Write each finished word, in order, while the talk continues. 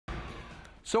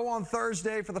So on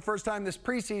Thursday, for the first time this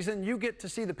preseason, you get to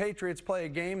see the Patriots play a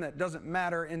game that doesn't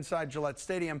matter inside Gillette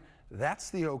Stadium. That's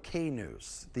the okay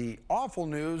news. The awful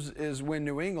news is when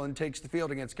New England takes the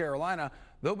field against Carolina,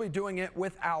 they'll be doing it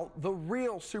without the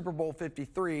real Super Bowl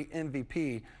 53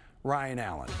 MVP, Ryan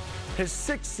Allen. His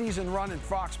sixth season run in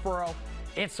Foxborough,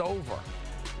 it's over.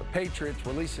 The Patriots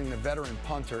releasing the veteran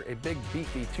punter, a big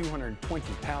beefy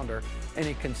 220-pounder, and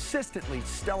a consistently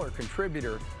stellar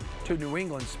contributor to New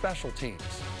England's special teams.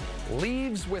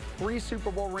 Leaves with 3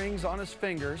 Super Bowl rings on his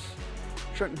fingers.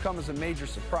 Shouldn't come as a major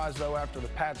surprise, though, after the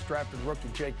Pats drafted rookie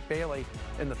Jake Bailey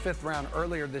in the 5th round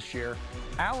earlier this year.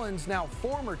 Allen's now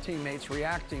former teammates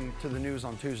reacting to the news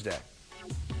on Tuesday.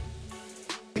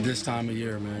 This time of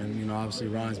year, man, obviously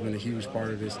Ryan's been a huge part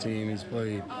of this team. He's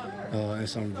played in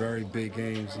some very big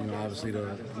games. Obviously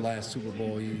the last Super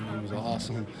Bowl, he was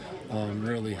awesome.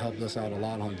 Really helped us out a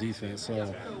lot on defense.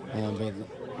 So, but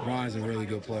Ryan's a really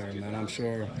good player, man. I'm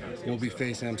sure we'll be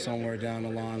facing him somewhere down the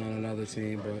line on another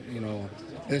team. But,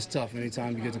 it's tough.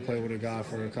 Anytime you get to play with a guy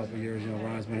for a couple of years,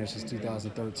 Ryan's been here since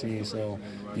 2013. So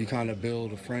you kind of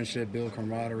build a friendship, build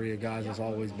camaraderie, a guy that's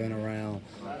always been around.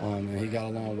 And he got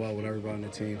along well with everybody on the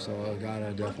team. So a guy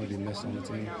that definitely be missed on the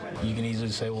team. You can easily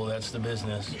say, well, that's the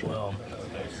business. Well,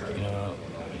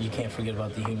 you can't forget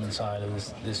about the human side of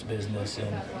this business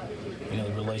and,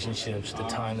 the relationships, the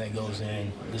time that goes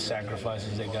in, the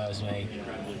sacrifices that guys make.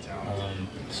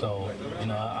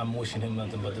 I'm wishing him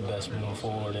nothing but the best moving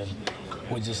forward, and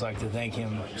would just like to thank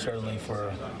him certainly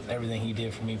for everything he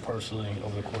did for me personally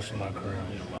over the course of my career.